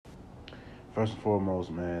First and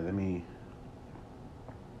foremost, man, let me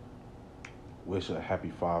wish a happy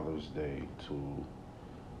Father's Day to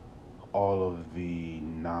all of the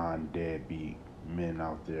non-deadbeat men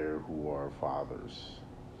out there who are fathers.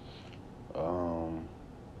 Um,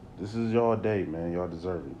 this is y'all day, man. Y'all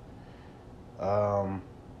deserve it.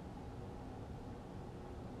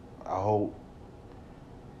 I hope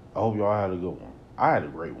I hope y'all had a good one. I had a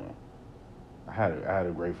great one. I had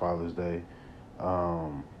a great Father's Day.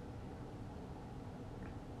 Um,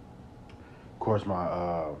 of course,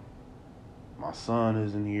 my son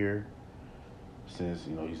isn't here since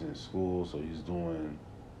he's in school, so he's doing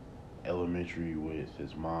elementary with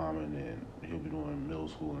his mom, and then he'll be doing middle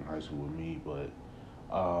school and high school with me. But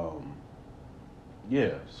um,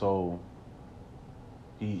 yeah, so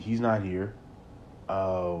he's not here,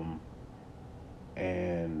 um,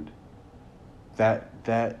 and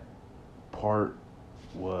that part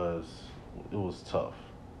was it was tough.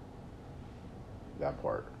 That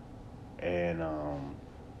part, and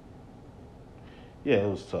yeah, it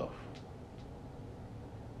was tough.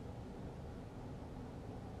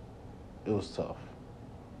 It was tough,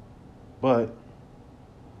 but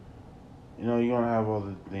you're gonna have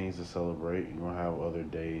other things to celebrate. You're gonna have other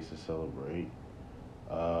days to celebrate.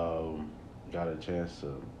 Got a chance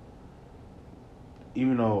to,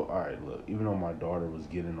 all right, look, even though my daughter was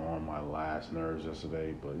getting on my last nerves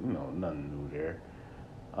yesterday, but nothing new there.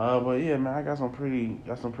 But yeah, man, I got some pretty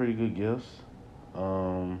good gifts.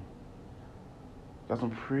 Um, got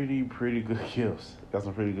some pretty good gifts. Got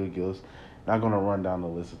some pretty good gifts. Not gonna run down the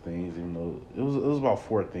list of things, even though it was about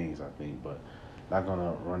four things I think, but not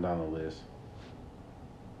gonna run down the list.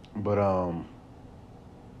 But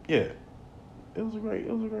yeah, it was a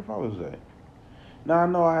great Father's Day. Now I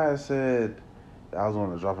know I had said I was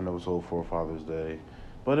going to drop an episode for Father's Day,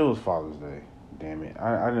 but it was Father's Day. Damn it,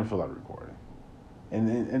 I didn't feel like recording,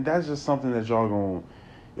 and that's just something that y'all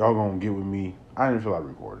gonna get with me. I didn't feel like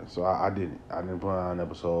recording, so I didn't put on an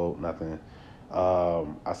episode, nothing.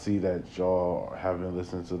 I see that y'all have been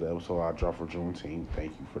listening to the episode I dropped for Juneteenth.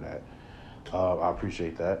 Thank you for that. I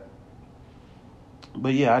appreciate that.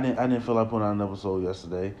 But yeah, I didn't feel like putting on an episode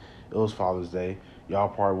yesterday. It was Father's Day. Y'all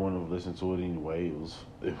probably wouldn't have listened to it anyway. It was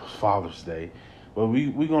Father's Day. But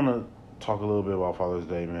we gonna talk a little bit about Father's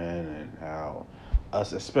Day, man, and how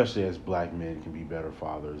us, especially as black men, can be better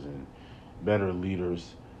fathers and better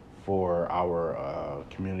leaders for our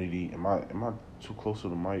community. Am I too close to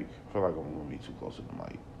the mic? I feel like I'm gonna be too close to the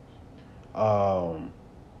mic. Um,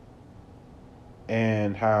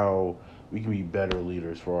 and how we can be better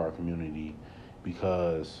leaders for our community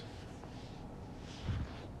because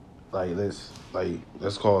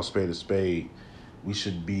let's call a spade a spade. We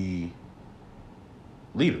should be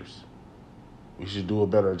leaders. We should do a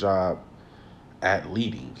better job at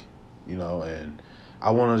leading, and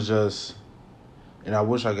I want to just and I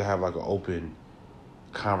wish I could have like an open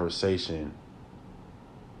conversation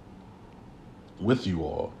with you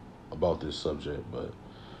all about this subject, but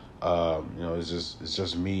it's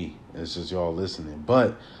just me. It's just y'all listening.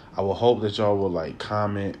 But I will hope that y'all would like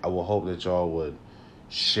comment. I will hope that y'all would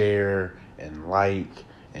share and like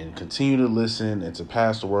and continue to listen and to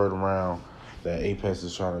pass the word around that Apex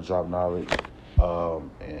is trying to drop knowledge.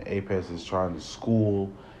 And Apex is trying to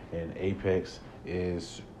school, and Apex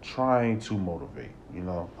is trying to motivate.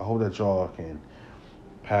 I hope that y'all can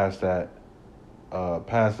pass that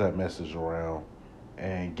pass that message around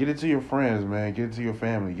and get it to your friends, man. Get it to your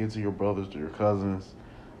family. Get it to your brothers, to your cousins,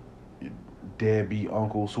 your deadbeat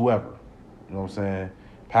uncles, whoever. You know what I'm saying?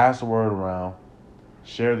 Pass the word around.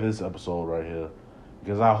 Share this episode right here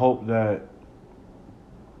because I hope that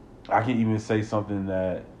I can even say something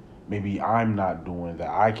that maybe I'm not doing that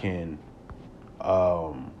I can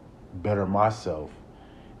better myself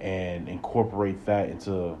and incorporate that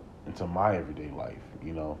into my everyday life.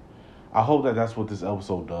 I hope that that's what this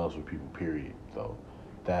episode does for people. Period. Though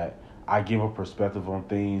that I give a perspective on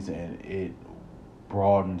things and it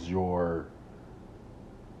broadens your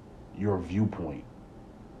viewpoint.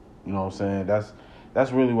 You know what I'm saying?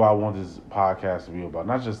 That's really what I want this podcast to be about.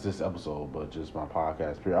 Not just this episode, but just my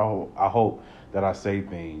podcast. Period. I hope that I say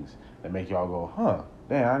things that make y'all go, huh?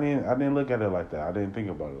 Damn, I didn't look at it like that. I didn't think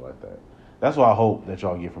about it like that. That's what I hope that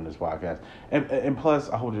y'all get from this podcast. And plus,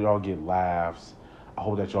 I hope that y'all get laughs. I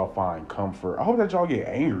hope that y'all find comfort. I hope that y'all get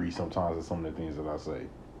angry sometimes at some of the things that I say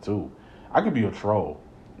too. I could be a troll,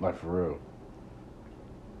 like for real.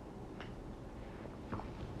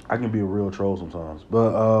 I can be a real troll sometimes,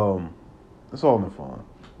 but it's all in fun.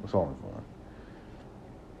 It's all in fun.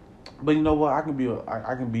 But you know what? I can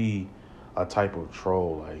be a type of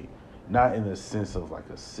troll, like not in the sense of like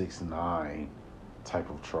a 6ix9ine type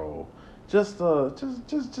of troll, just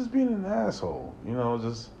being an asshole, you know,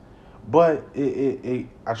 but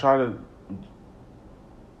I try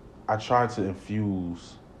to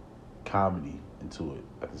infuse comedy into it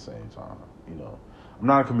at the same time, you know. I'm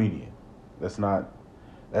not a comedian. That's not,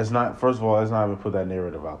 first of all, let's not even put that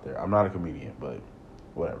narrative out there. I'm not a comedian, but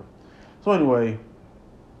whatever. So anyway,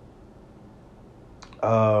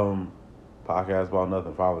 podcast about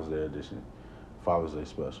nothing, Father's Day edition, Father's Day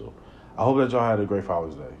special. I hope that y'all had a great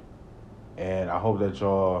Father's Day. And I hope that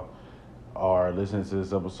y'all are listening to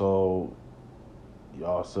this episode.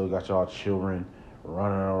 Y'all still got y'all children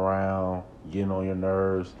running around, getting on your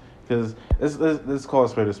nerves. Because let's call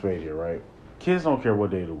a spade here, right? Kids don't care what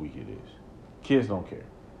day of the week it is. Kids don't care.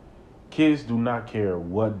 Kids do not care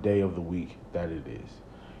what day of the week that it is.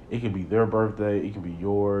 It can be their birthday. It can be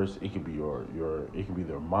yours. It can be it can be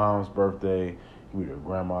their mom's birthday. It can be their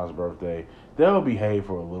grandma's birthday. They'll behave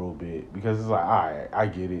for a little bit because it's like, all right, I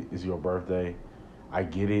get it. It's your birthday. I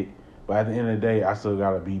get it. But at the end of the day, I still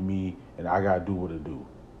got to be me, and I got to do what I do.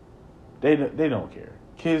 They don't care.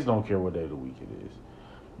 Kids don't care what day of the week it is.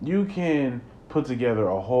 You can put together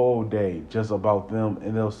a whole day just about them,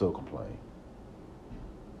 and they'll still complain.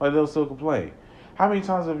 Like, they'll still complain. How many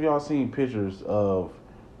times have y'all seen pictures of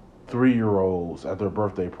 3-year-olds at their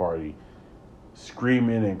birthday party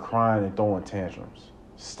screaming and crying and throwing tantrums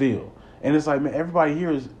still? And it's like, man,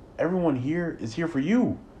 everyone here is here for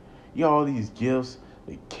you. You got all these gifts,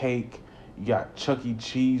 the cake, you got Chuck E.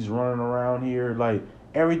 Cheese running around here. Like,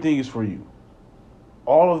 everything is for you.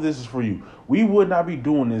 All of this is for you. We would not be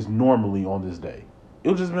doing this normally on this day. It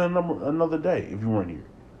would just be another day if you weren't here.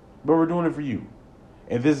 But we're doing it for you.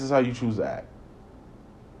 And this is how you choose to act.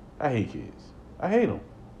 I hate kids. I hate them.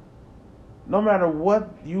 No matter what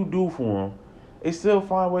you do for them, they still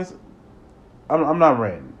find ways. I'm not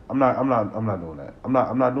ranting. I'm not doing that. I'm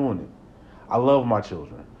not doing it. I love my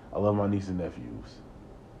children. I love my nieces and nephews.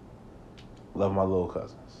 I love my little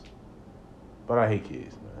cousins. But I hate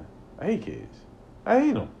kids, man. I hate kids. I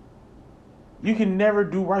hate them. You can never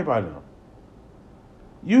do right by them.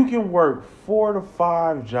 You can work 4 to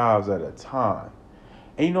 5 jobs at a time.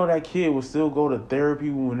 And you know that kid will still go to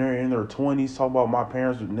therapy when they're in their 20s, talk about my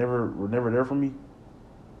parents were never there for me.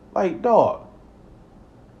 Like, dog.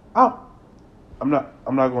 Not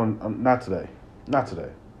today. Not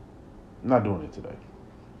today. I'm not doing it today.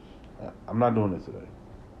 I'm not doing it today.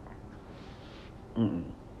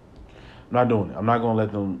 I'm not doing it. I'm not going to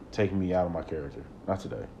let them take me out of my character. Not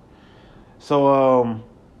today. So,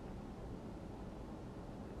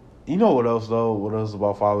 you know what else, though? What else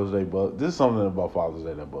about Father's Day? But this is something about Father's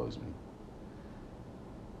Day that bugs me.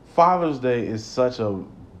 Father's Day is such a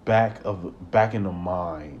back in the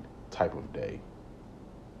mind type of day.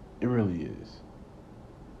 It really is.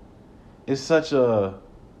 It's such a,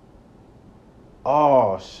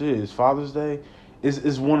 oh shit, it's Father's Day?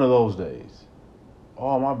 It's one of those days.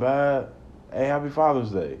 Oh, my bad. Hey, happy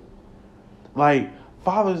Father's Day. Like,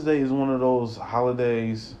 Father's Day is one of those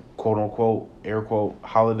holidays, quote unquote, air quote,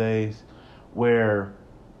 holidays, where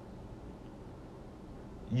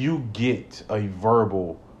you get a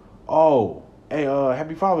verbal, oh, hey,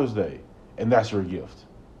 happy Father's Day. And that's your gift.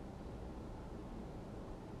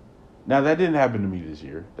 Now, that didn't happen to me this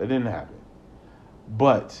year. That didn't happen.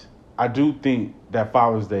 But I do think that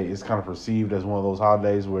Father's Day is kind of perceived as one of those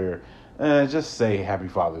holidays where, just say happy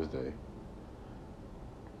Father's Day.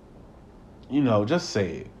 You know, just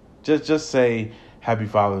say it. Just say happy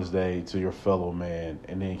Father's Day to your fellow man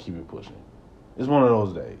and then keep it pushing. It's one of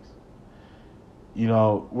those days. You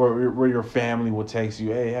know, where your family will text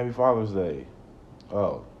you, hey, happy Father's Day.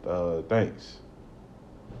 Oh, thanks.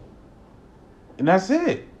 And that's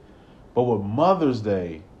it. But with Mother's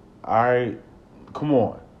Day, all right, come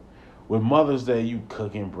on. With Mother's Day, you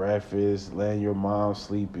cooking breakfast, letting your mom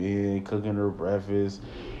sleep in, cooking her breakfast,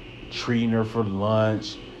 treating her for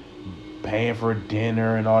lunch, paying for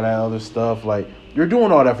dinner and all that other stuff. Like, you're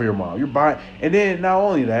doing all that for your mom. You're buying, and then not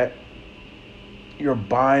only that, you're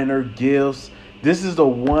buying her gifts. This is the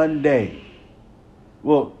one day.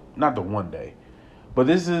 Well, not the one day, but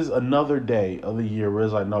this is another day of the year where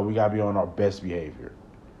it's like, no, we got to be on our best behavior.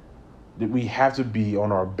 We have to be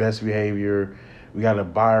on our best behavior. We got to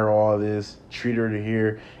buy her all this, treat her to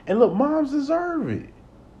here. And look, moms deserve it.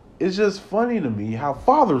 It's just funny to me how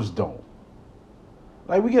fathers don't.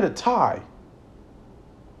 Like, we get a tie.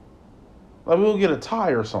 Like, we'll get a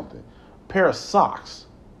tie or something. A pair of socks.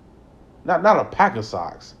 Not a pack of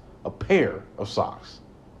socks. A pair of socks.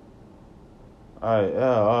 All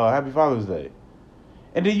right, happy Father's Day.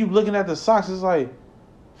 And then you looking at the socks, it's like,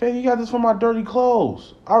 fam, you got this for my dirty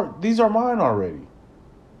clothes. These are mine already.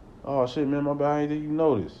 Oh, shit, man, my bad. I didn't think you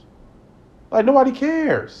noticed. Like, nobody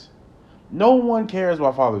cares. No one cares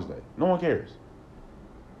about Father's Day. No one cares.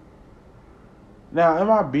 Now, am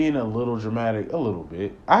I being a little dramatic? A little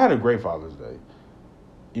bit. I had a great Father's Day.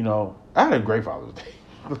 I had a great Father's Day.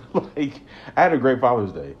 Like, I had a great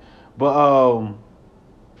Father's Day. But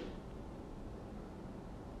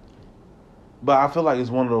I feel like it's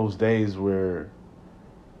one of those days where,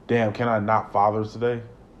 damn, can I not father today?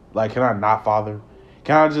 Like, can I not father?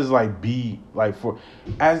 Can I just like be like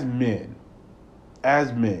as men,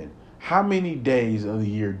 how many days of the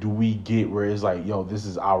year do we get where it's like, yo, this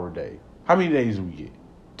is our day? How many days do we get?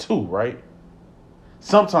 2, right?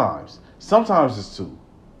 Sometimes it's 2.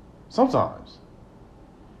 Sometimes.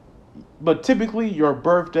 But typically your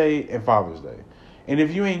birthday and Father's Day. And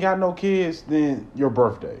if you ain't got no kids, then your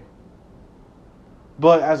birthday.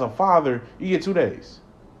 But as a father, you get 2 days.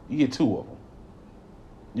 You get 2 of them.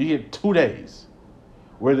 You get 2 days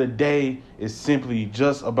where the day is simply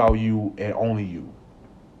just about you and only you.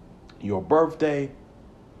 Your birthday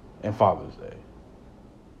and Father's Day.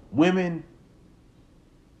 Women,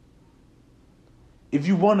 if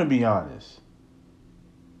you want to be honest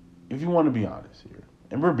here,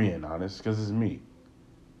 and we're being honest because it's me.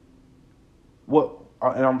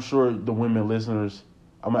 And I'm sure the women listeners,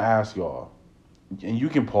 I'm going to ask y'all, and you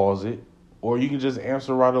can pause it, or you can just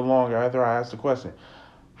answer right along after I ask the question.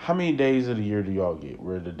 How many days of the year do y'all get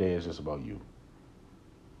where the day is just about you?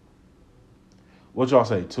 What y'all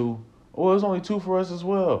say, 2? Oh, it's only 2 for us as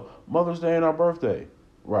well. Mother's Day and our birthday.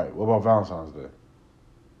 Right. What about Valentine's Day?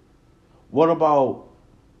 What about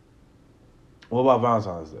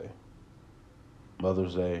Valentine's Day?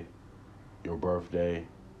 Mother's Day, your birthday.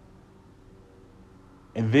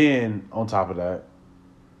 And then, on top of that,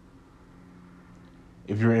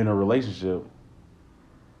 if you're in a relationship,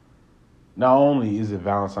 not only is it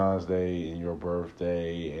Valentine's Day and your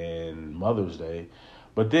birthday and Mother's Day,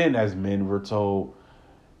 but then as men, we're told,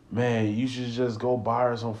 man, you should just go buy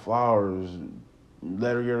her some flowers,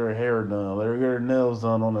 let her get her hair done, let her get her nails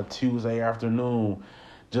done on a Tuesday afternoon,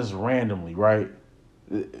 just randomly, right?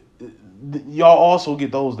 Y'all also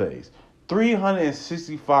get those days.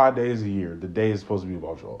 365 days a year, the day is supposed to be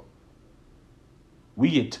about y'all. We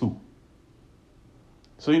get 2.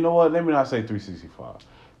 So you know what? Let me not say 365.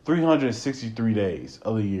 363 days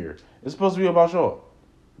of the year. It's supposed to be about y'all.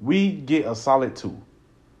 We get a solid 2.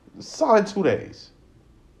 Solid 2 days.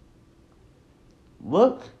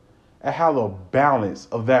 Look at how the balance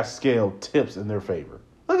of that scale tips in their favor.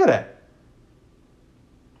 Look at that.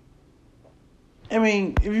 I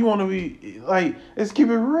mean, if you want to be, like, let's keep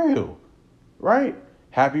it real, right?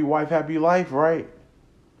 Happy wife, happy life, right?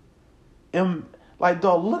 And, like,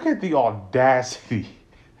 dog, look at the audacity.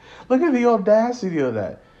 Look at the audacity of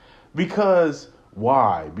that. Because,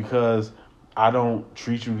 why? Because I don't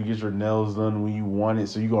treat you to get your nails done when you want it,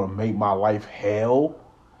 so you're going to make my life hell?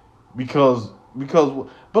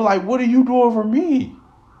 But like, what are you doing for me?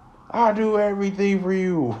 I do everything for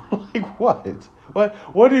you. Like, what?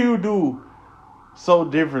 What do you do so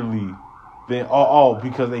differently than,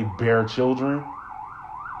 because they bear children?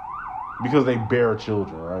 Because they bear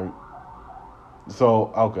children, right?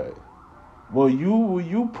 So, okay. Will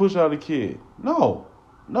you push out a kid? No.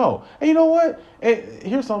 And you know what? And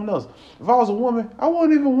here's something else. If I was a woman, I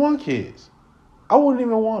wouldn't even want kids. I wouldn't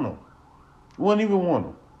even want them. Wouldn't even want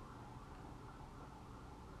them.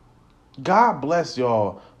 God bless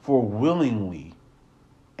y'all for willingly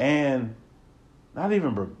and not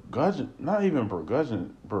even begrudgingly. No,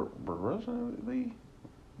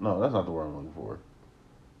 that's not the word I'm looking for.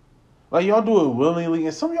 Like, y'all do it willingly,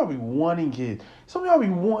 and some of y'all be wanting kids. Some of y'all be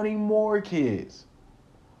wanting more kids.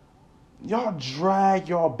 Y'all drag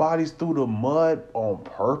y'all bodies through the mud on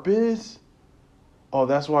purpose? Oh,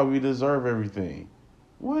 that's why we deserve everything.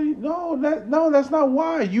 What? No, that's not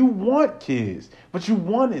why. You want kids, but you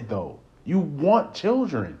want it, though. You want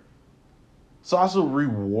children. So I should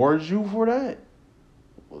reward you for that?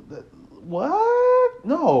 What?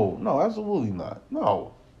 No, absolutely not.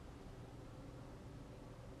 No.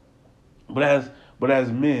 But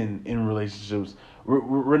as men in relationships,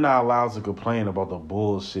 we're not allowed to complain about the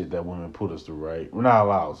bullshit that women put us through, right? We're not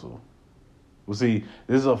allowed to. Well, see,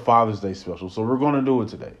 this is a Father's Day special, so we're going to do it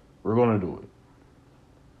today. We're going to do it.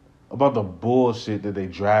 About the bullshit that they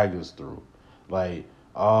drag us through. Like,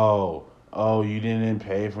 oh, you didn't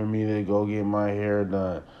pay for me to go get my hair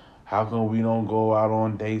done. How come we don't go out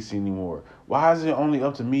on dates anymore? Why is it only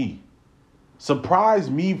up to me? Surprise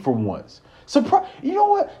me for once. You know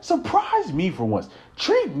what? Surprise me for once.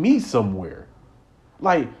 Treat me somewhere.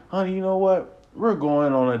 Like, honey, you know what? We're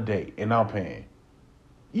going on a date and I'm paying.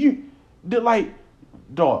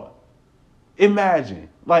 Dog, imagine.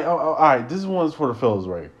 Like, all right, this one's for the fellas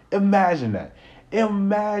right here. Imagine that.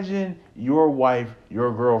 Imagine your wife,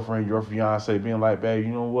 your girlfriend, your fiance being like, babe,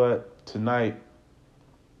 you know what? Tonight,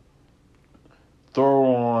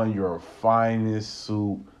 throw on your finest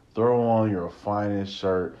suit, throw on your finest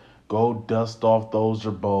shirt, go dust off those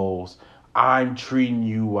jabos. I'm treating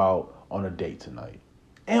you out on a date tonight.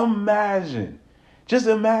 Imagine. Just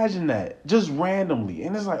imagine that. Just randomly.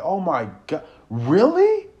 And it's like, oh my God.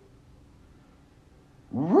 Really?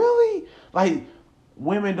 Really? Like,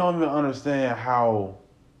 women don't even understand how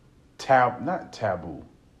not taboo,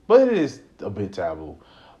 but it is a bit taboo.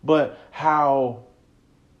 But how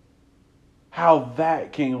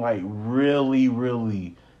that can like really,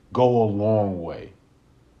 really go a long way.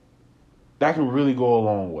 That can really go a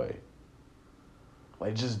long way.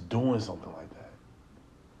 Like just doing something like that.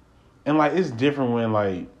 And like it's different when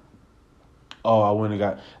like, oh, I went and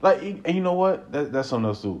got like, and you know what? That's something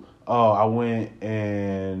else too. Oh, I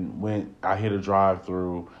I hit a drive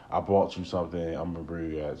through. I bought you something. I'm gonna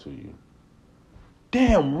bring that to you.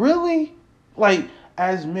 Damn, really? Like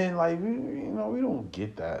as men, like we don't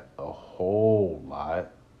get that a whole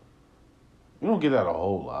lot. We don't get that a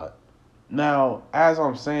whole lot. Now, as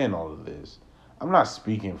I'm saying all of this, I'm not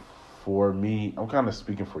speaking for me. I'm kind of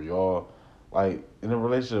speaking for y'all. Like in a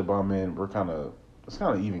relationship I'm in, it's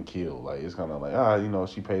kind of even keel. Like it's kind of like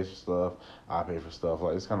she pays for stuff, I pay for stuff.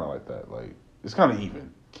 Like it's kind of like that. Like it's kind of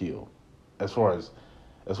even keel, as far as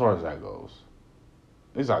that goes.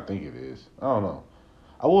 At least I think it is. I don't know.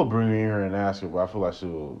 I will bring her in here and ask her, but I feel like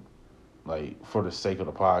she'll, like, for the sake of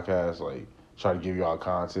the podcast, like, try to give y'all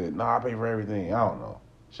content. Nah, I pay for everything. I don't know.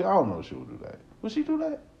 I don't know if she would do that. Would she do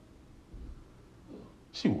that?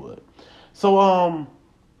 She would. So,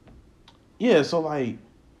 yeah, so, like,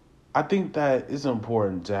 I think that it's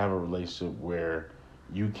important to have a relationship where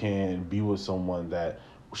you can be with someone that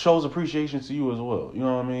shows appreciation to you as well. You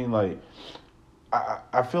know what I mean? Like,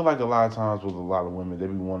 I feel like a lot of times with a lot of women, they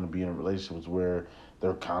be wanting to be in relationships where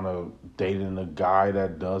they're kind of dating a guy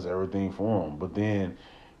that does everything for them. But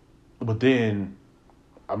then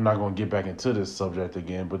I'm not gonna get back into this subject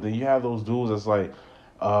again. But then you have those dudes that's like,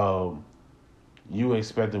 you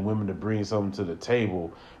expecting women to bring something to the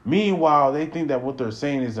table. Meanwhile, they think that what they're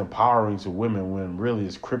saying is empowering to women when really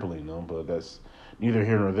it's crippling them. But that's neither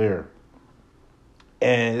here nor there.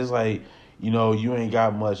 And it's like, you ain't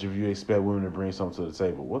got much if you expect women to bring something to the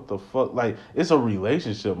table. What the fuck? Like, it's a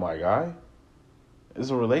relationship, my guy. It's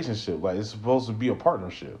a relationship. Like, it's supposed to be a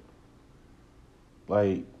partnership.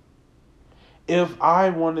 Like, if I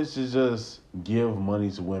wanted to just give money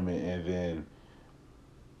to women and then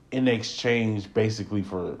in exchange basically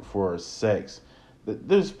for sex,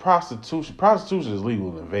 there's prostitution. Prostitution is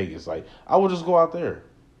legal in Vegas. Like, I would just go out there.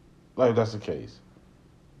 Like, if that's the case.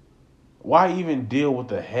 Why even deal with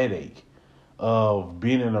the headache of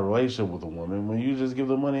being in a relationship with a woman when you just give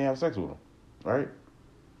them money and have sex with them, right?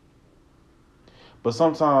 But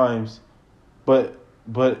sometimes, but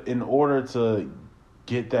in order to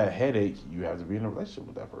get that headache, you have to be in a relationship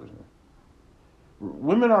with that person.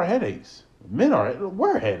 Women are headaches.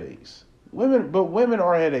 We're headaches. Women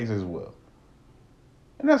are headaches as well,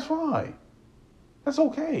 and that's fine. That's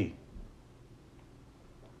okay.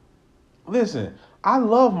 Listen, I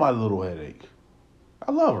love my little headache.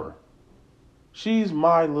 I love her. She's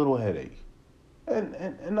my little headache,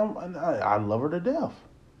 and I love her to death.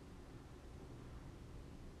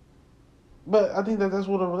 But I think that's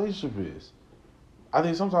what a relationship is. I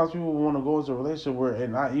think sometimes people want to go into a relationship where,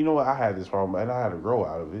 and you know what, I had this problem, and I had to grow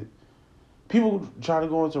out of it. People try to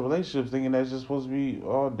go into relationships thinking that's just supposed to be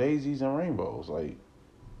all daisies and rainbows. Like,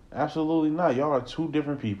 absolutely not. Y'all are two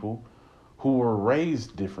different people who were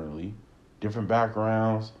raised differently, different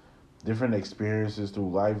backgrounds, different experiences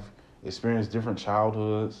through life, experienced different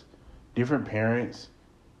childhoods, different parents,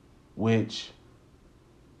 which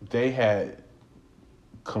they had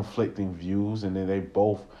conflicting views, and then they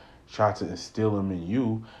both tried to instill them in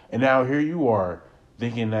you, and now here you are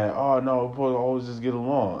thinking that, oh no, we're supposed to always just get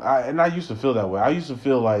along. I used to feel that way. I used to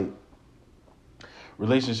feel like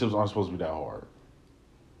relationships aren't supposed to be that hard,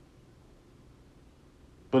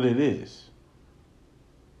 but it is.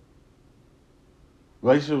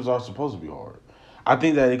 Relationships are supposed to be hard. I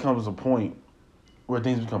think that it comes to a point where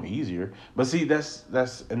things become easier. But see, that's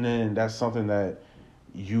something that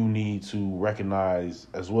you need to recognize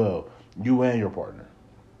as well. You and your partner.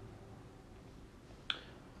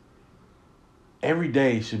 Every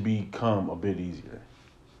day should become a bit easier.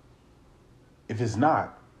 If it's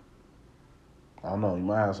not, I don't know, you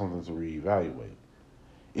might have something to reevaluate.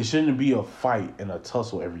 It shouldn't be a fight and a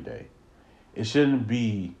tussle every day. It shouldn't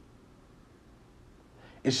be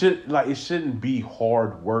it shouldn't be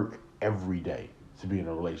hard work every day to be in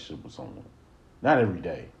a relationship with someone. Not every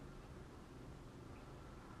day.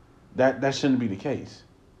 That shouldn't be the case.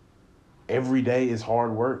 Every day is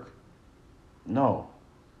hard work. No.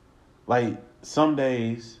 Like, some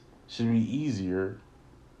days should be easier.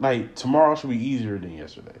 Like, tomorrow should be easier than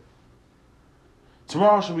yesterday.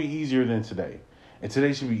 Tomorrow should be easier than today. And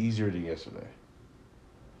today should be easier than yesterday.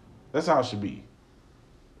 That's how it should be.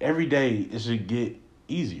 Every day it should get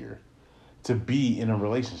easier to be in a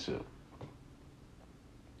relationship.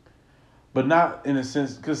 But not in a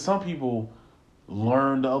sense, because some people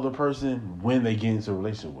learn the other person when they get into a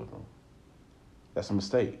relationship with them. That's a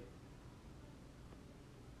mistake.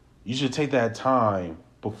 You should take that time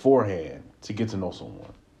beforehand to get to know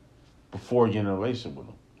someone before getting in a relationship with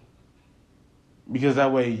them. Because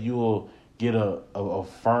that way you'll get a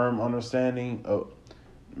firm understanding of,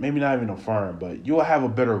 maybe not even a firm, but you'll have a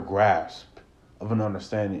better grasp of an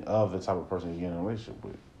understanding of the type of person you're in a relationship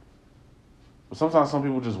with. But sometimes some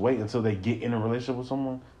people just wait until they get in a relationship with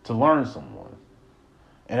someone to learn someone.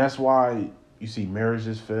 And that's why you see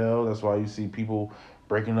marriages fail. That's why you see people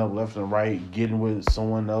breaking up left and right, getting with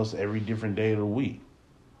someone else every different day of the week.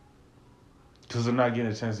 Because they're not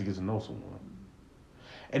getting a chance to get to know someone.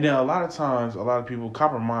 And then a lot of times, a lot of people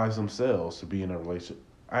compromise themselves to be in a relationship.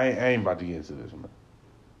 I ain't about to get into this, man.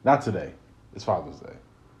 Not today. It's Father's Day.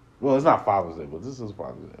 Well, it's not Father's Day, but this is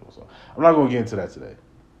Father's Day. So I'm not going to get into that today.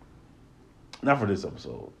 Not for this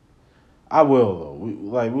episode. I will,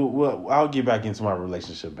 though. I'll get back into my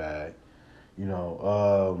relationship bag. You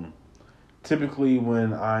know, typically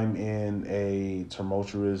when I'm in a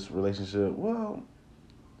tumultuous relationship,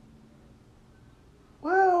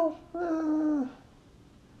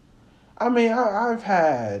 I mean, I've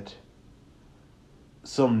had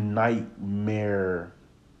some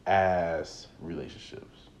nightmare-ass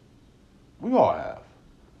relationships. We all have.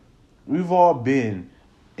 We've all been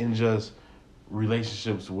in just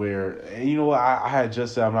relationships where, and you know what, I had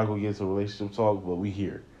just said I'm not going to get into relationship talk, but we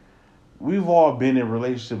here. We've all been in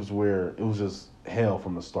relationships where it was just hell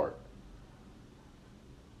from the start.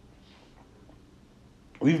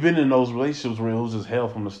 We've been in those relationships where it was just hell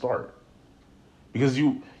from the start. Because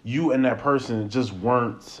you and that person just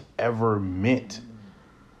weren't ever meant,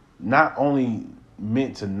 not only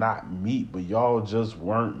meant to not meet, but y'all just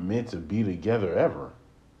weren't meant to be together ever.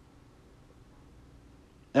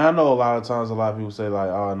 And I know a lot of times a lot of people say like,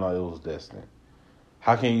 oh no, it was destined.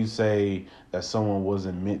 How can you say that someone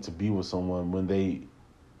wasn't meant to be with someone when they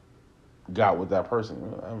got with that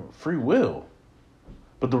person? Free will.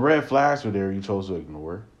 But the red flags were there, you chose to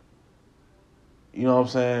ignore. You know what I'm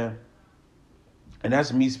saying? And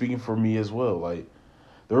that's me speaking for me as well. Like,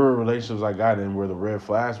 there were relationships I got in where the red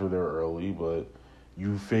flags were there early, but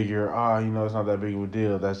you figure, it's not that big of a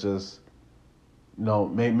deal. That's just,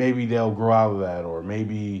 maybe they'll grow out of that, or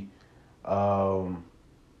maybe,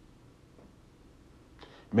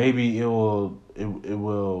 maybe it will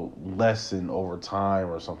lessen over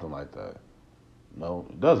time or something like that. No,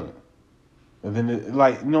 it doesn't. And then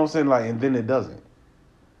and then it doesn't.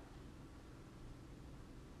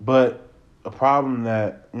 But a problem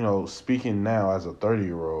that, speaking now as a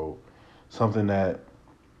 30-year-old, something that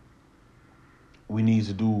we need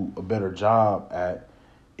to do a better job at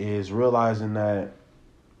is realizing that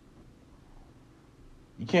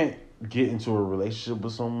you can't get into a relationship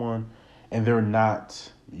with someone and they're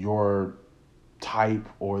not your type,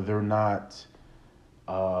 or they're not,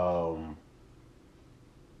 I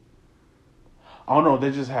don't know,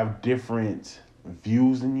 they just have different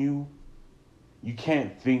views than you. You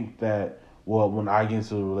can't think that, well, when I get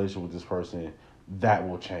into a relationship with this person, that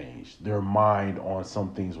will change. Their mind on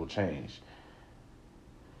some things will change.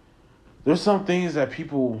 There's some things that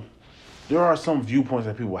there are some viewpoints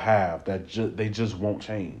that people have that they just won't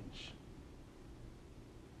change.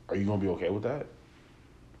 Are you going to be okay with that?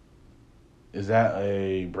 Is that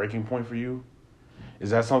a breaking point for you? Is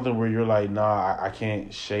that something where you're like, nah, I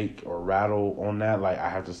can't shake or rattle on that? Like, I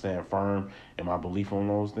have to stand firm in my belief on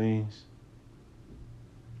those things?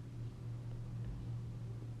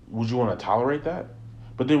 Would you want to tolerate that?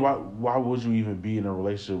 But then why would you even be in a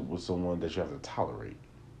relationship with someone that you have to tolerate?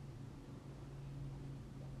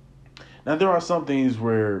 Now, there are some things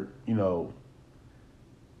where,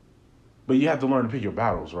 but you have to learn to pick your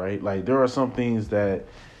battles, right? Like, there are some things that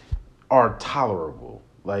are tolerable,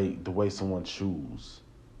 like the way someone chews.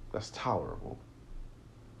 That's tolerable.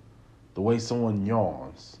 The way someone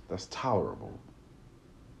yawns, that's tolerable.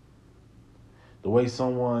 The way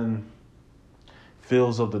someone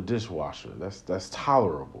fills up the dishwasher, that's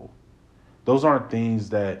tolerable. Those aren't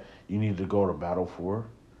things that you need to go to battle for.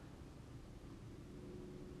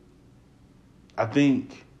 I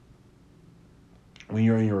think when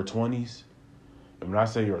you're in your 20s, and when I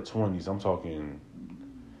say your 20s, I'm talking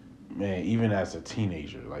man, even as a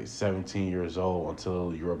teenager, like 17 years old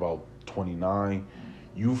until you're about 29,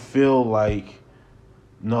 you feel like,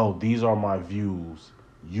 no, these are my views.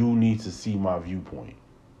 You need to see my viewpoint.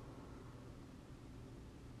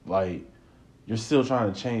 Like, you're still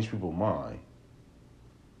trying to change people's mind.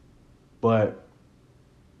 But,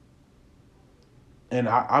 and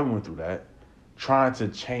I went through that, trying to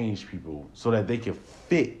change people so that they can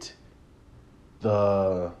fit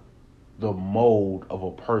the mold of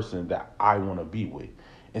a person that I want to be with.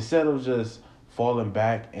 Instead of just falling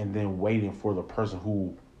back and then waiting for the person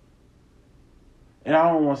who, and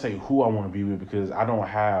I don't want to say who I want to be with because I don't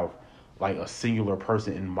have like a singular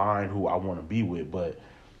person in mind who I want to be with, but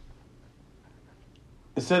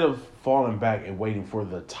instead of falling back and waiting for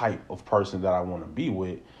the type of person that I want to be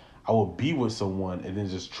with, I will be with someone and then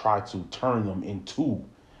just try to turn them into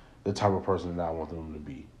the type of person that I want them to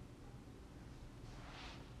be.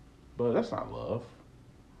 But that's not love,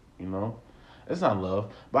 you know? It's not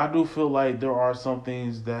love. But I do feel like there are some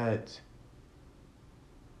things that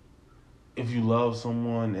if you love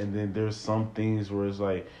someone and then there's some things where it's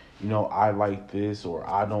like, you know, I like this or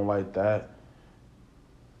I don't like that.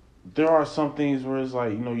 There are some things where it's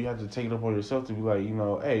like, you know, you have to take it upon yourself to be like, you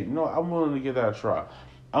know, hey, you know, I'm willing to give that a try.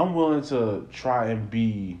 I'm willing to try and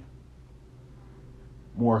be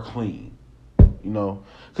more clean, you know?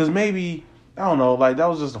 Because maybe, I don't know, like, that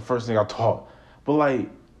was just the first thing I thought. But, like,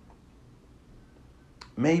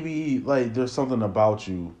 maybe, like, there's something about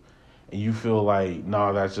you and you feel like,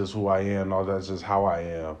 no, that's just who I am. No, that's just how I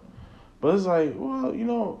am. But it's like, well, you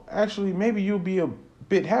know, actually, maybe you'll be a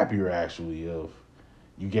bit happier, actually, if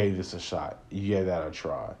you gave this a shot. You gave that a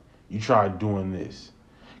try. You tried doing this.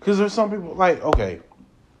 Because there's some people, like, okay,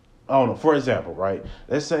 I don't know, for example, right?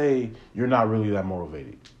 Let's say you're not really that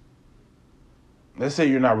motivated. Let's say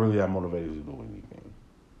you're not really that motivated to do anything.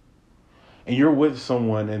 And you're with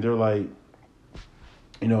someone and they're like,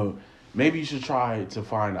 you know, maybe you should try to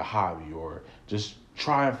find a hobby or just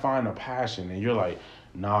try and find a passion. And you're like,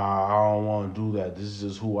 nah, I don't want to do that. This is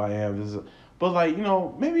just who I am. But like, you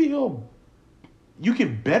know, maybe you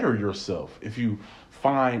can better yourself if you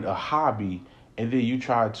find a hobby and then you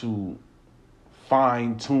try to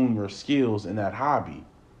fine tune your skills in that hobby.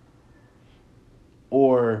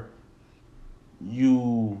 Or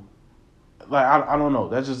you, like, I don't know.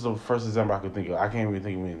 That's just the first example I could think of. I can't even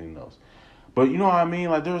think of anything else. But you know what I mean?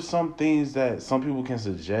 Like, there's some things that some people can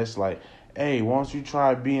suggest, like, hey, why don't you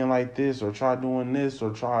try being like this or try doing this or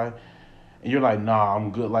try, and you're like, nah,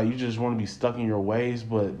 I'm good. Like, you just want to be stuck in your ways,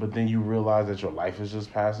 but then you realize that your life is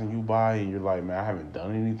just passing you by and you're like, man, I haven't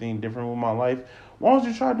done anything different with my life. Why don't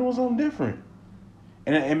you try doing something different?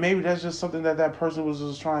 And maybe that's just something that person was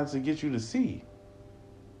just trying to get you to see.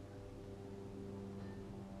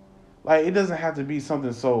 Like, it doesn't have to be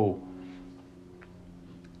something so,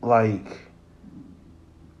 like,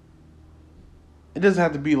 it doesn't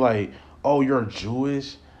have to be like, oh, you're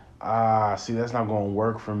Jewish. See, that's not going to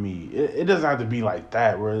work for me. It doesn't have to be like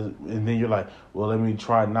that. And then you're like, well, let me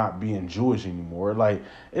try not being Jewish anymore. Like,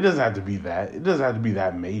 it doesn't have to be that. It doesn't have to be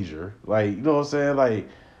that major. Like, you know what I'm saying? Like,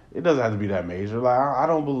 it doesn't have to be that major. Like, I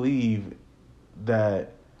don't believe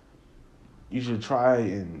that you should try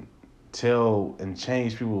and tell and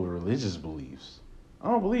change people's religious beliefs.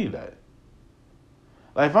 I don't believe that.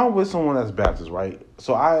 Like, if I'm with someone that's Baptist, right?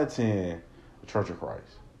 So I attend the Church of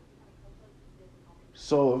Christ.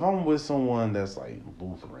 So if I'm with someone that's like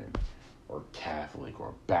Lutheran or Catholic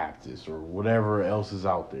or Baptist or whatever else is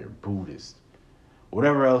out there, Buddhist,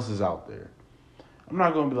 whatever else is out there, I'm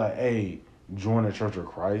not going to be like, hey, join the Church of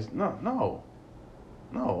Christ. No,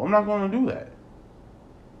 I'm not going to do that.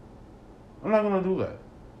 I'm not going to do that.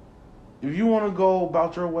 If you want to go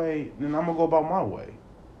about your way, then I'm going to go about my way.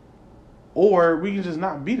 Or we can just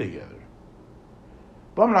not be together.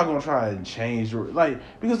 But I'm not going to try and change your, like,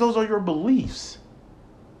 because those are your beliefs.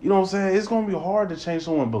 You know what I'm saying? It's going to be hard to change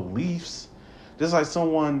someone's beliefs. Just like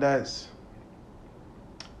someone that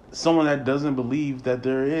doesn't believe that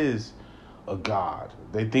there is a God.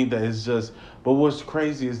 They think that it's just, but what's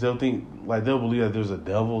crazy is they'll believe that there's a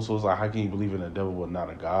devil. So it's like, how can you believe in a devil but not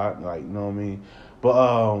a God? Like, you know what I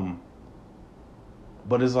mean?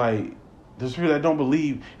 But it's like, there's people that don't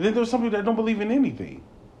believe, and then there's some people that don't believe in anything.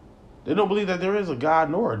 They don't believe that there is a God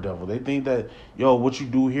nor a devil. They think that, yo, what you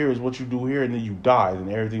do here is what you do here, and then you die,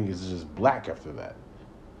 and everything is just black after that.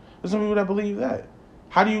 There's some people that believe that.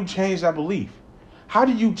 How do you change that belief? How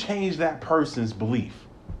do you change that person's belief?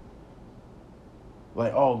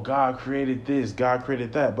 Like, oh, God created this, God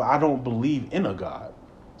created that, but I don't believe in a God.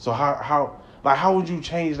 So how would you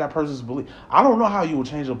change that person's belief? I don't know how you would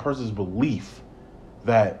change a person's belief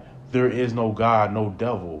that there is no God, no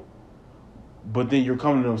devil, But then you're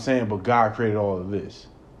coming to them saying, but God created all of this.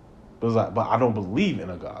 But it's like, but I don't believe in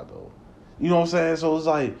a God though. You know what I'm saying? So it's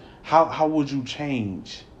like, how would you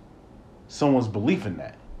change someone's belief in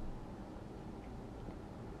that?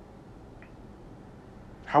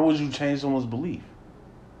 How would you change someone's belief?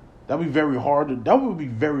 That would be very hard to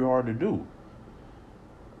do.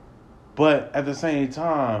 But at the same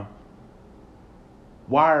time,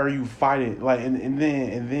 why are you fighting? Like, and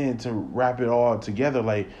then to wrap it all together,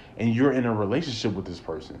 like, and you're in a relationship with this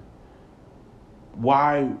person.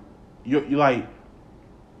 Why you're like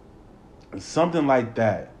something like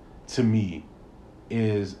that to me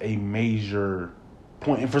is a major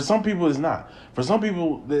point. And for some people it's not. For some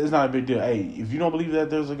people it's not a big deal. Hey, if you don't believe that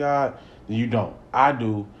there's a God, then you don't. I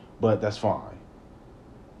do, but that's fine.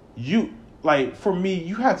 You like for me,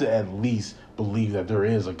 you have to at least believe that there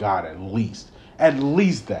is a God at least. At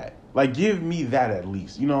least that. Like give me that at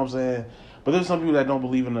least. You know what I'm saying? But there's some people that don't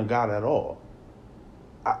believe in a God at all.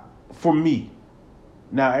 For me.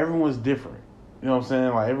 Now everyone's different. You know what I'm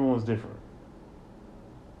saying? Like everyone's different.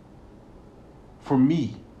 For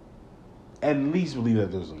me, at least believe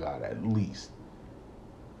that there's a God, at least.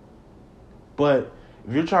 But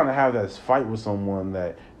if you're trying to have that fight with someone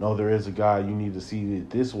that, no, there is a God, you need to see it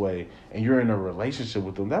this way, and you're in a relationship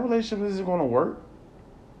with them, that relationship isn't going to work.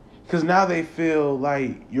 Because now they feel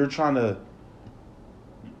like you're trying to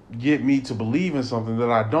get me to believe in something that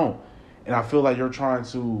I don't. And I feel like you're trying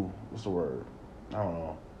to, what's the word? I don't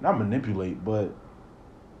know. Not manipulate, but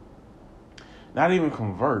not even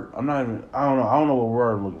convert. I don't know what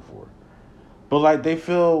word I'm looking for. But like they're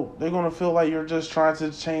going to feel like you're just trying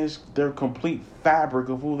to change their complete fabric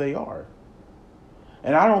of who they are.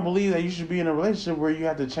 And I don't believe that you should be in a relationship where you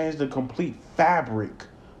have to change the complete fabric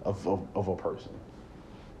of a person.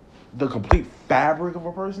 The complete fabric of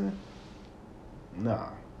a person? Nah,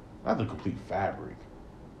 not the complete fabric.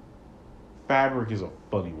 Fabric is a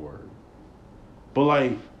funny word. But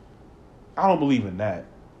like, I don't believe in that.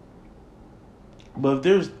 But if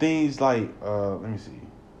there's things like, let me see.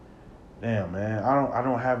 Damn, man, I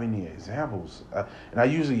don't have any examples, and I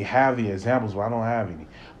usually have the examples, but I don't have any.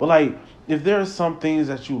 But like, if there's some things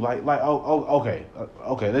that you like, okay.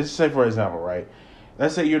 Let's just say for example, right?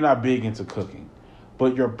 Let's say you're not big into cooking,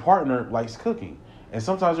 but your partner likes cooking, and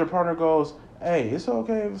sometimes your partner goes, "Hey, it's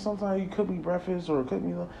okay if sometimes you cook me breakfast or cook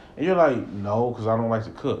me," and you're like, "No, because I don't like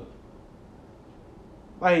to cook."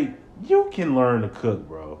 Like, you can learn to cook,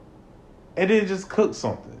 bro, and then just cook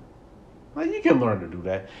something. Like, you can learn to do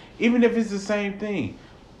that. Even if it's the same thing.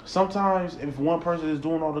 Sometimes, if one person is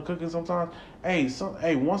doing all the cooking sometimes,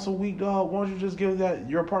 hey, once a week, dog, why don't you just give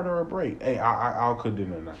your partner a break? Hey, I'll cook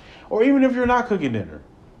dinner tonight. Or even if you're not cooking dinner.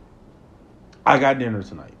 I got dinner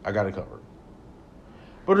tonight. I got it covered.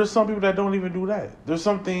 But there's some people that don't even do that. There's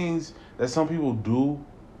some things that some people do,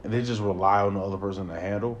 and they just rely on the other person to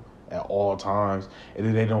handle at all times, and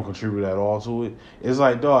then they don't contribute at all to it. It's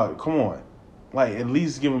like, dog, come on. Like, at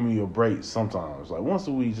least giving me a break sometimes. Like, once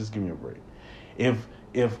a week, just give me a break.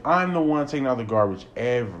 If I'm the one taking out the garbage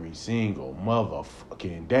every single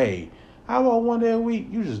motherfucking day, how about one day a week?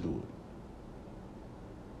 You just do it.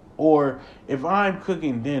 Or if I'm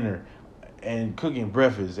cooking dinner and cooking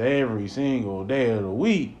breakfast every single day of the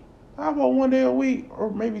week, how about one day a week? Or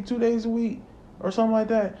maybe 2 days a week? Or something like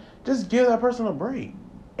that. Just give that person a break.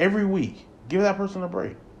 Every week. Give that person a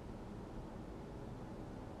break.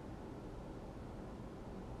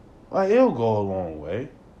 Like, it'll go a long way.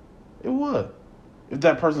 It would. If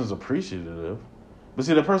that person's appreciative. But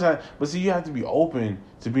see, you have to be open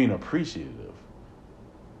to being appreciative.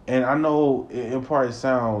 And I know it probably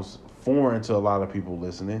sounds foreign to a lot of people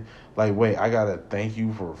listening. Like, wait, I gotta thank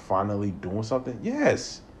you for finally doing something?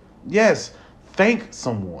 Yes. Yes. Thank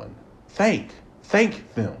someone. Thank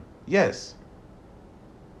them. Yes.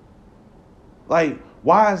 Like,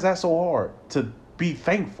 why is that so hard to be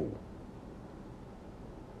thankful?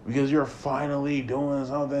 Because you're finally doing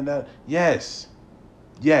something that, yes,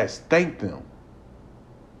 thank them.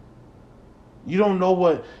 You don't know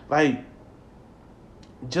what, like,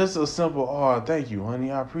 just a simple, oh, thank you, honey,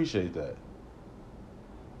 I appreciate that.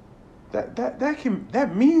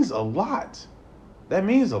 That means a lot. That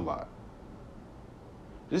means a lot.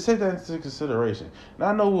 Just take that into consideration. Now,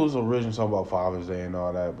 I know it was originally talking about Father's Day and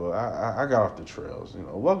all that, but I got off the trails. You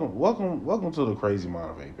know, welcome to the crazy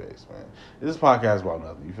mind of Apex, man. This podcast about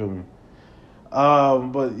nothing. You feel me?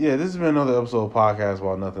 But yeah, this has been another episode of Podcast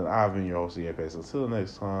About Nothing. I've been your host, Apex. Until the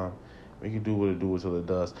next time, we can do what it do until it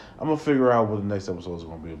does. I'm gonna figure out what the next episode is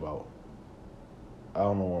gonna be about. I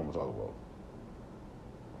don't know what I'm gonna talk about,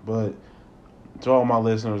 but to all my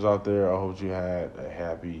listeners out there, I hope you had a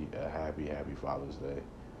happy Father's Day.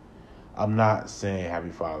 I'm not saying Happy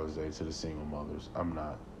Father's Day to the single mothers. I'm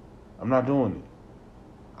not. I'm not doing it.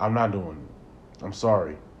 I'm not doing it. I'm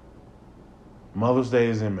sorry. Mother's Day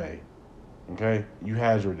is in May. Okay? You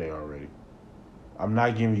had your day already. I'm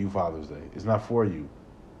not giving you Father's Day. It's not for you.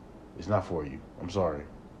 It's not for you. I'm sorry.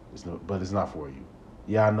 But it's not for you.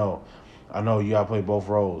 Yeah, I know. I know you gotta play both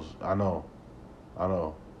roles. I know. I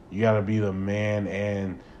know. You gotta be the man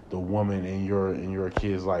and the woman in your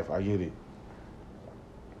kid's life. I get it.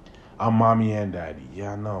 I'm mommy and daddy.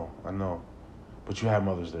 Yeah, I know. I know. But you had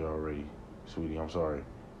Mother's Day already, sweetie. I'm sorry.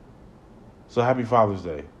 So happy Father's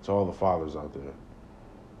Day to all the fathers out there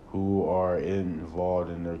who are involved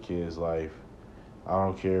in their kid's life. I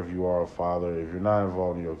don't care if you are a father. If you're not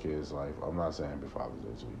involved in your kid's life, I'm not saying happy Father's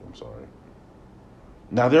Day to you. I'm sorry.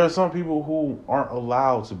 Now, there are some people who aren't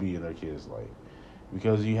allowed to be in their kid's life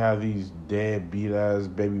because you have these dead, beat-ass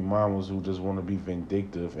baby mamas who just want to be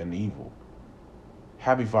vindictive and evil.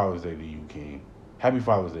 Happy Father's Day to you, King. Happy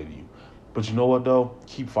Father's Day to you. But you know what, though?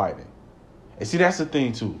 Keep fighting. And see, that's the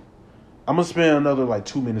thing, too. I'm going to spend another,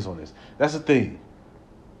 2 minutes on this. That's the thing.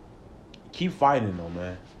 Keep fighting, though,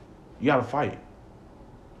 man. You got to fight.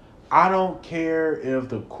 I don't care if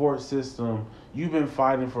the court system, you've been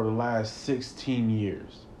fighting for the last 16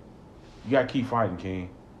 years. You got to keep fighting, King.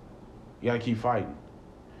 You got to keep fighting.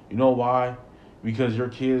 You know why? Because your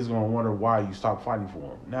kids going to wonder why you stopped fighting for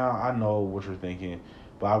them. Now, I know what you're thinking,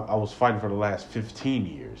 but I was fighting for the last 15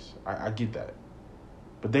 years. I get that.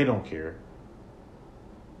 But they don't care.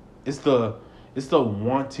 It's the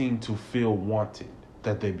wanting to feel wanted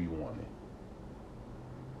that they be wanting.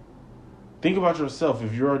 Think about yourself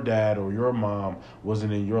if your dad or your mom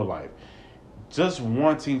wasn't in your life. Just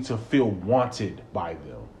wanting to feel wanted by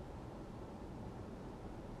them.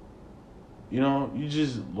 You know, you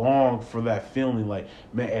just long for that feeling like,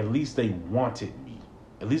 man, at least they wanted me.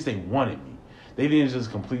 At least they wanted me. They didn't just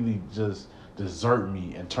completely just desert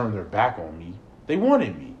me and turn their back on me. They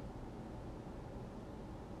wanted me.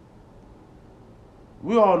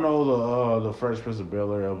 We all know the Fresh Prince of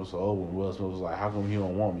Bel-Air episode when Will Smith was like, how come he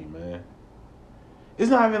don't want me, man? It's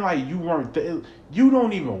not even like you weren't there. You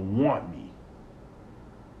don't even want me.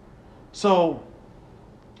 So,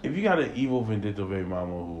 if you got an evil, vindictive baby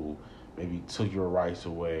mama who maybe took your rights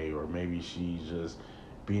away, or maybe she's just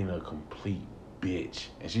being a complete bitch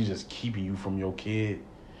and she's just keeping you from your kid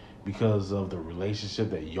because of the relationship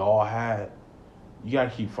that y'all had, you gotta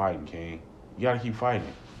keep fighting, King. You gotta keep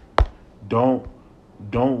fighting. Don't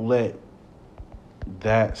let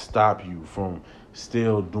that stop you from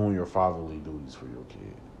still doing your fatherly duties for your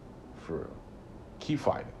kid. For real. Keep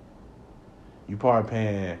fighting. You probably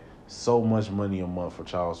paying so much money a month for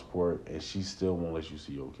child support and she still won't let you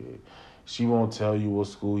see your kid. She won't tell you what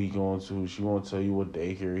school he's going to. She won't tell you what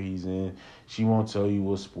daycare he's in. She won't tell you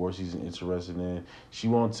what sports he's interested in. She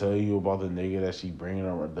won't tell you about the nigga that she bringing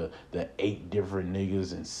around, the 8 different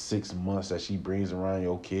niggas in 6 months that she brings around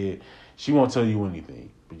your kid. She won't tell you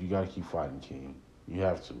anything. But you got to keep fighting, King. You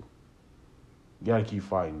have to. You got to keep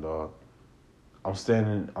fighting, dog. I'm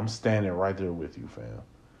standing right there with you, fam.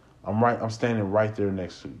 I'm standing right there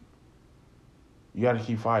next to you. You got to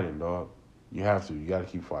keep fighting, dog. You have to. You got to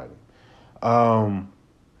keep fighting.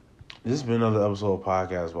 This has been another episode of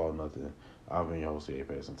Podcast About Nothing. I've been your host,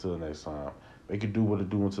 Apex. Until next time, make it do what it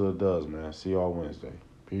do until it does, man. See y'all Wednesday.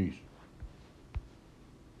 Peace.